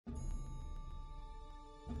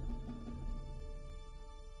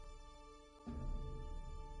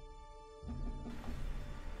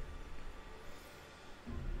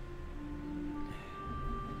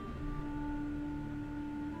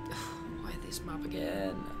this map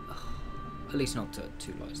again. Ugh. At least not to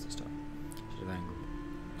 2 lights this time. Should have angled.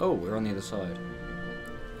 Oh, we're on the other side.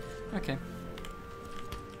 Okay.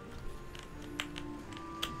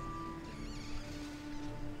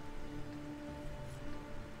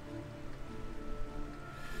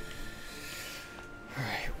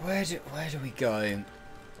 Right, where do we go?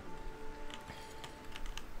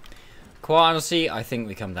 Quite honestly, I think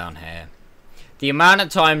we come down here. The amount of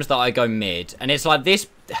times that I go mid, and it's like this...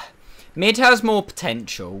 Mid has more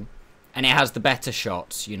potential, and it has the better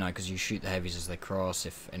shots, you know, because you shoot the heavies as they cross,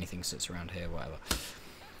 if anything sits around here, whatever.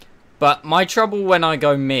 But my trouble when I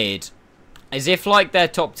go mid is if, like, their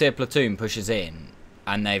top tier platoon pushes in,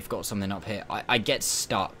 and they've got something up here, I get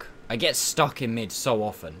stuck. I get stuck in mid so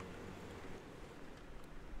often.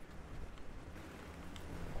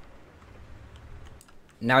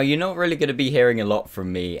 Now, you're not really going to be hearing a lot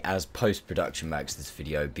from me as post-production makes this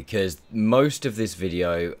video, because most of this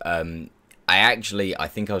video, I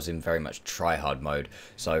think I was in very much try-hard mode,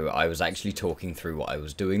 so I was actually talking through what I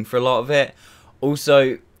was doing for a lot of it.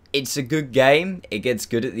 Also, it's a good game, it gets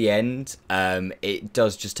good at the end, it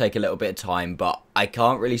does just take a little bit of time, but I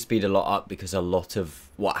can't really speed a lot up because a lot of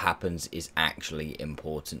what happens is actually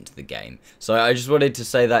important to the game. So I just wanted to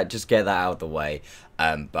say that, just get that out of the way,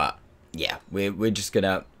 but... yeah, we're just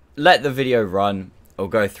gonna let the video run, or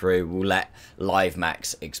go through, we'll let Live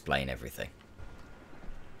Max explain everything.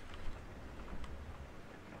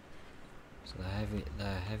 So the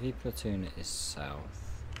heavy platoon is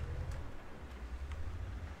south.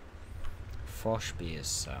 Foshby is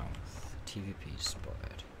south. TVP is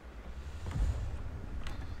spotted.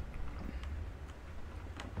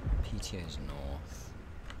 PTA is north.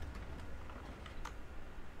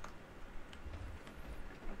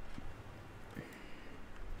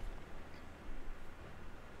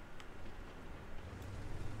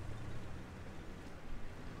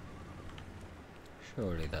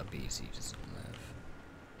 Surely that BC doesn't live.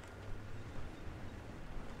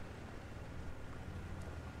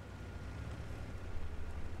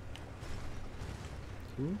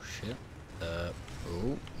 Oh shit. Oh.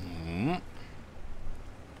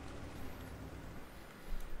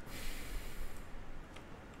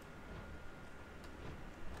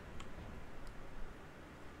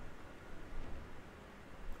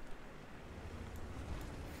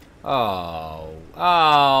 Oh.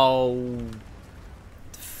 Oh.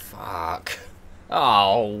 Fuck.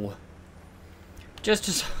 Oh. Just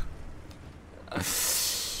as...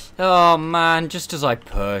 oh, man. Just as I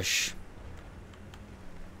push.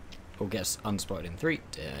 Or gets unspotted in 3.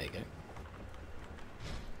 There you go.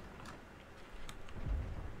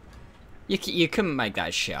 You couldn't make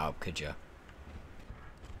that shit up, could you?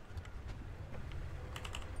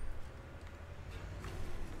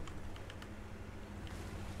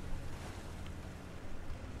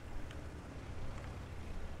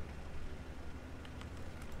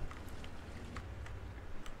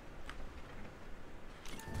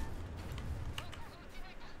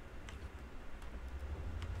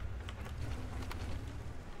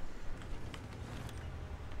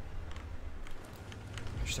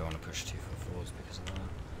 I just don't want to push 244s because of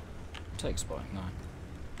that. Take spike 9.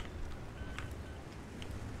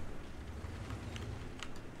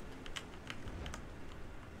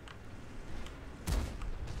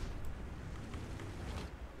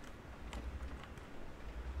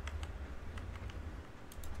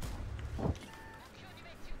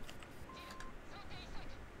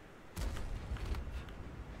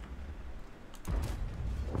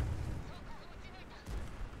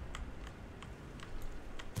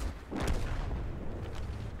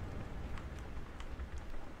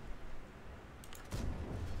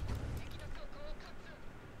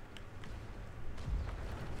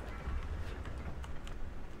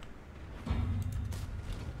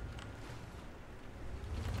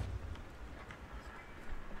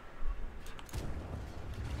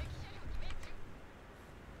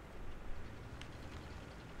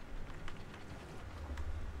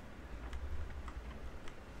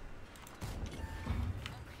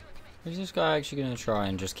 Is this guy actually going to try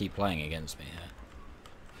and just keep playing against me here?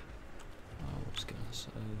 I was going to say...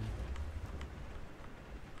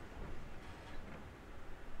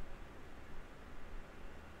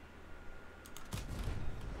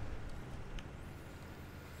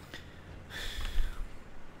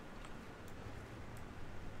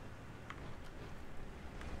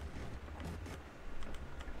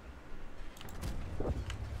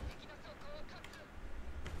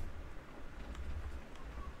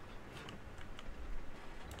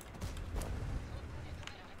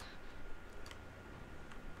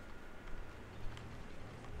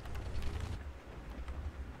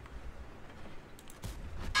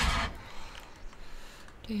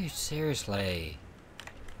 Dude, seriously.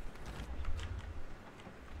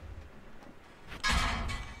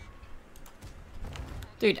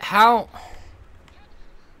 Dude, how?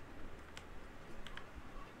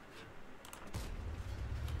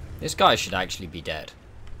 This guy should actually be dead.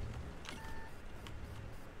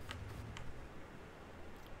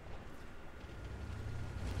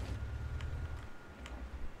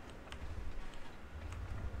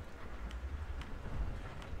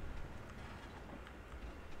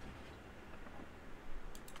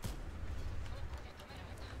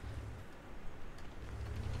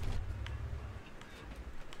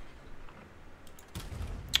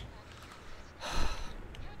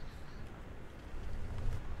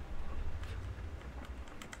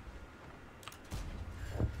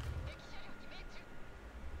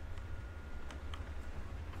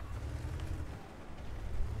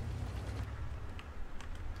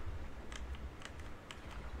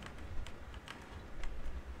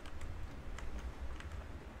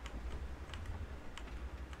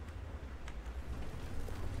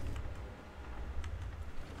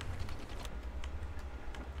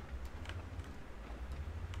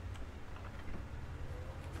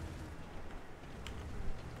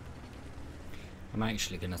 I'm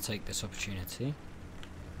actually going to take this opportunity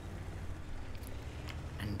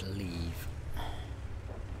and leave.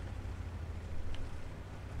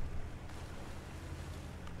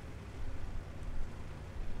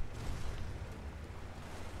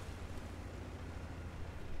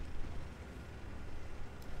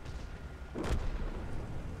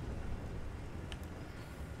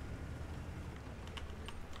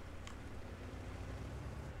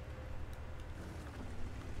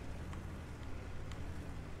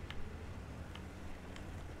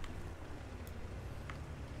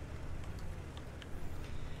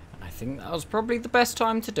 I think that was probably the best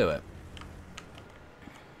time to do it.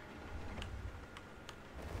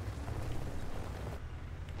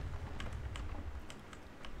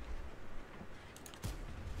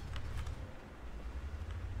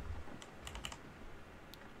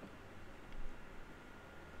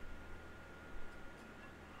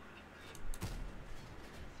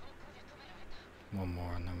 One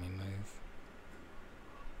more and then we move.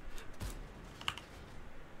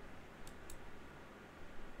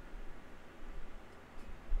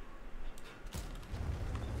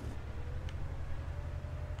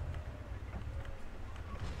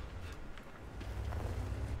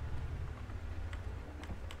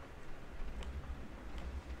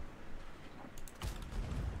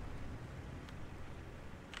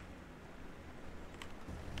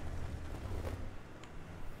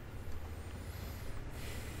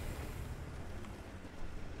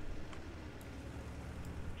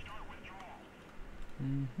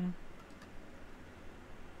 Mm-hmm.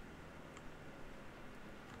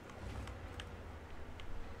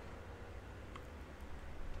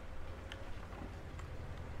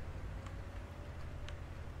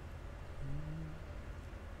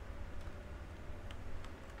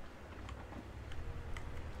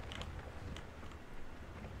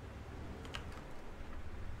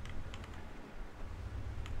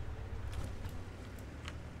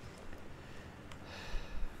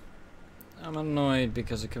 I'm annoyed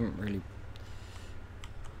because I couldn't really...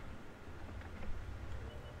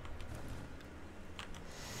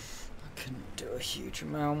 I couldn't do a huge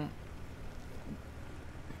amount.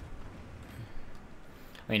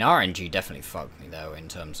 I mean, RNG definitely fucked me though in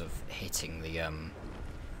terms of hitting the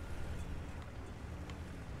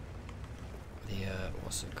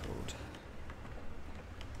what's it called?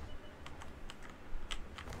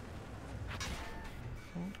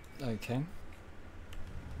 Okay.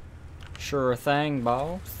 Sure thing,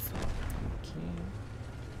 boss. Thank you.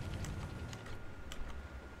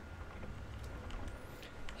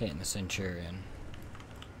 Hitting the Centurion.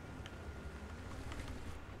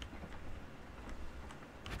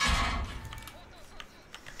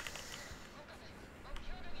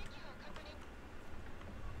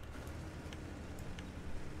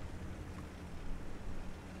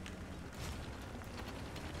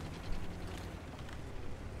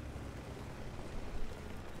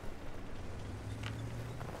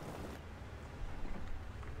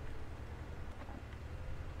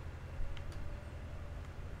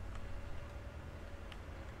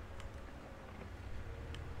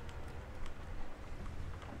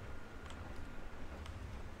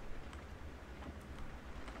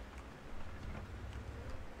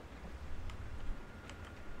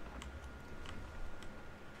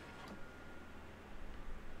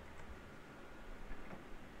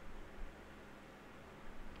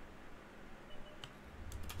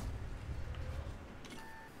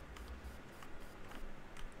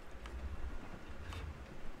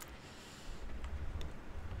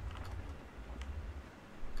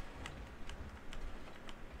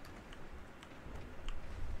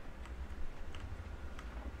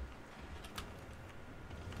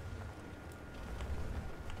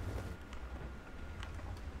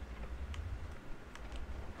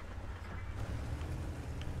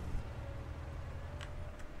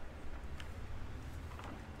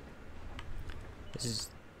 This is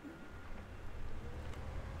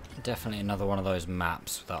definitely another one of those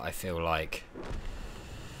maps that I feel like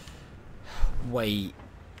wait.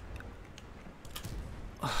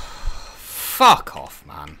 Fuck off,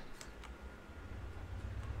 man.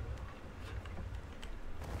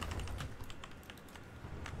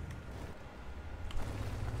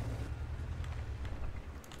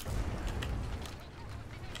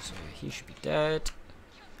 So he should be dead.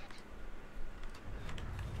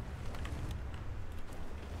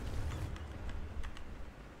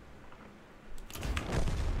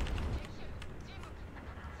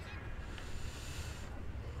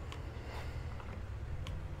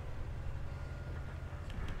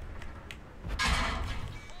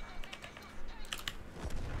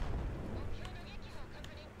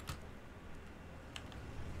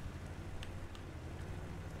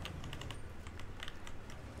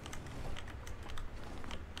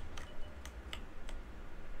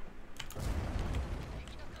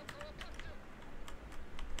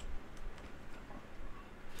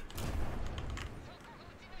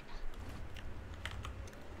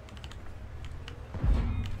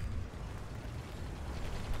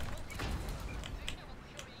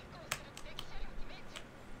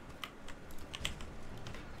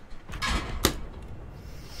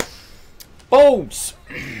 Balls!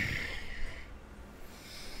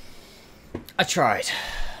 I tried.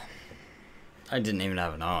 I didn't even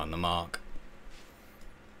have an R on the mark.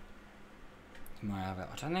 Might have it.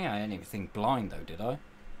 I don't think I had anything blind though, did I?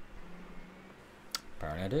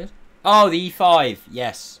 Apparently I did. Oh, the E5!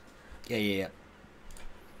 Yes. Yeah.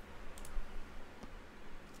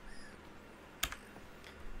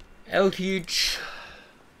 L huge.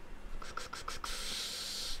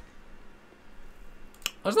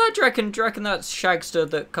 Was that, do you reckon that's Shagster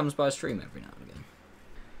that comes by stream every now and again?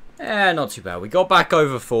 Eh, not too bad. We got back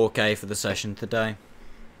over 4K for the session today.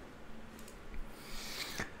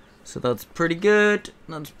 So that's pretty good.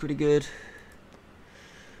 That's pretty good.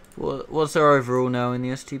 What's our overall now in the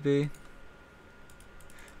STB?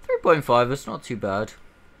 3.5, that's not too bad.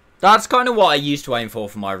 That's kind of what I used to aim for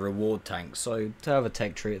my reward tank. So to have a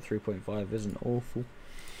tech tree at 3.5 isn't awful.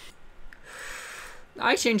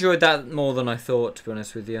 I actually enjoyed that more than I thought, to be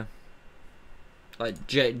honest with you. Like,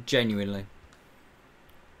 genuinely.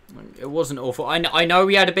 It wasn't awful. I know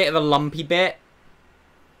we had a bit of a lumpy bit.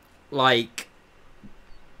 Like,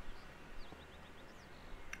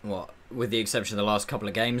 what? With the exception of the last couple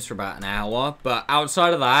of games for about an hour. But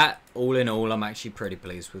outside of that, all in all, I'm actually pretty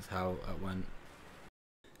pleased with how it went.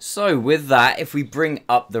 So with that, if we bring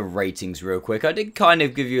up the ratings real quick, I did kind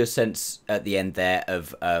of give you a sense at the end there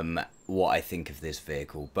of what I think of this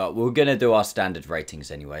vehicle, but we're going to do our standard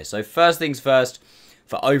ratings anyway. So first things first,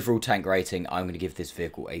 for overall tank rating, I'm going to give this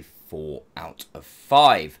vehicle a 4 out of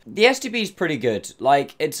 5. The STB is pretty good.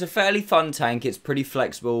 Like, it's a fairly fun tank, it's pretty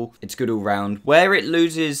flexible, it's good all round. Where it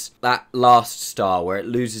loses that last star, where it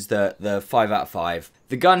loses the 5 out of 5,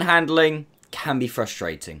 the gun handling can be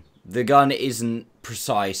frustrating. The gun isn't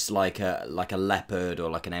precise like a Leopard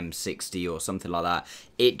or like an M60 or something like that.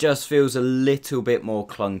 It just feels a little bit more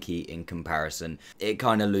clunky in comparison. It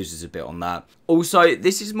kind of loses a bit on that. Also,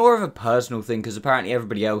 this is more of a personal thing because apparently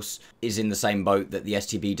everybody else is in the same boat that the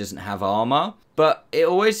STB doesn't have armor. But it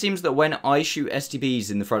always seems that when I shoot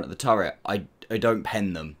STBs in the front of the turret, I don't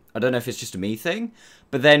pen them. I don't know if it's just a me thing,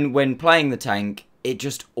 but then when playing the tank, it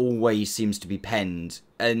just always seems to be penned.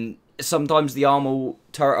 And sometimes the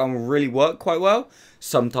turret armor will really work quite well.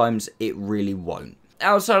 Sometimes it really won't.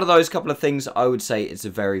 Outside of those couple of things, I would say it's a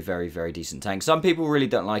very, very, very decent tank. Some people really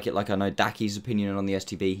don't like it. Like I know Daki's opinion on the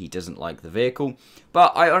STB. He doesn't like the vehicle.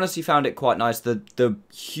 But I honestly found it quite nice. The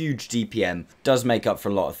huge DPM does make up for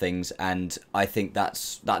a lot of things. And I think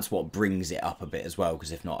that's what brings it up a bit as well.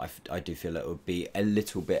 Because if not, I do feel it would be a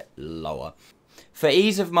little bit lower. For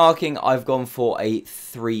ease of marking, I've gone for a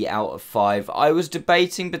 3 out of 5. I was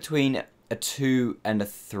debating between a 2 and a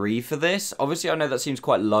 3 for this. Obviously, I know that seems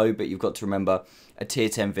quite low, but you've got to remember a tier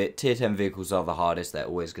 10 vehicles are the hardest. They're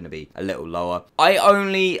always going to be a little lower.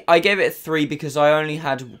 I gave it a 3 because I only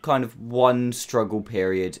had kind of one struggle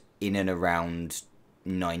period in and around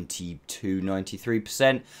 92,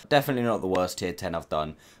 93%. Definitely not the worst tier 10 I've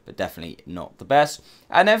done, but definitely not the best.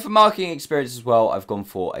 And then for marking experience as well, I've gone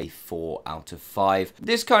for a 4 out of 5.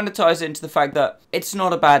 This kind of ties into the fact that it's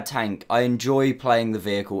not a bad tank. I enjoy playing the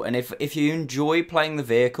vehicle, and if you enjoy playing the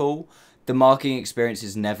vehicle, the marking experience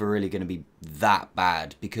is never really going to be that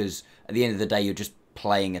bad, because at the end of the day, you're just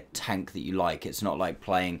playing a tank that you like. It's not like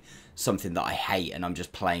playing something that I hate and I'm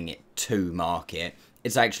just playing it to mark it.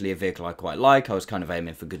 It's actually a vehicle I quite like. I was kind of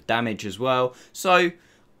aiming for good damage as well. So,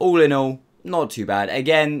 all in all, not too bad.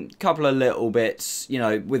 Again, couple of little bits, you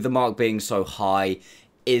know, with the mark being so high,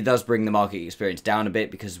 it does bring the marking experience down a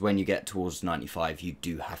bit, because when you get towards 95, you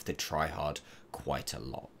do have to try hard quite a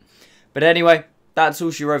lot. But anyway, that's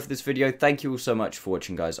all she wrote for this video. Thank you all so much for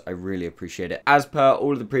watching, guys. I really appreciate it. As per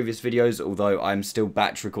all of the previous videos, although I'm still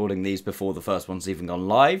batch recording these before the first one's even gone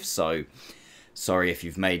live, so sorry if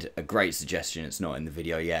you've made a great suggestion, it's not in the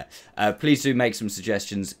video yet. Please do make some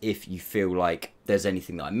suggestions if you feel like there's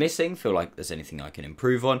anything that I'm missing, feel like there's anything I can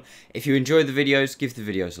improve on. If you enjoy the videos, give the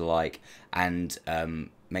videos a like, and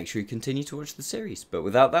make sure you continue to watch the series. But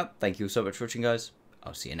without that, thank you all so much for watching, guys.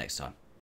 I'll see you next time.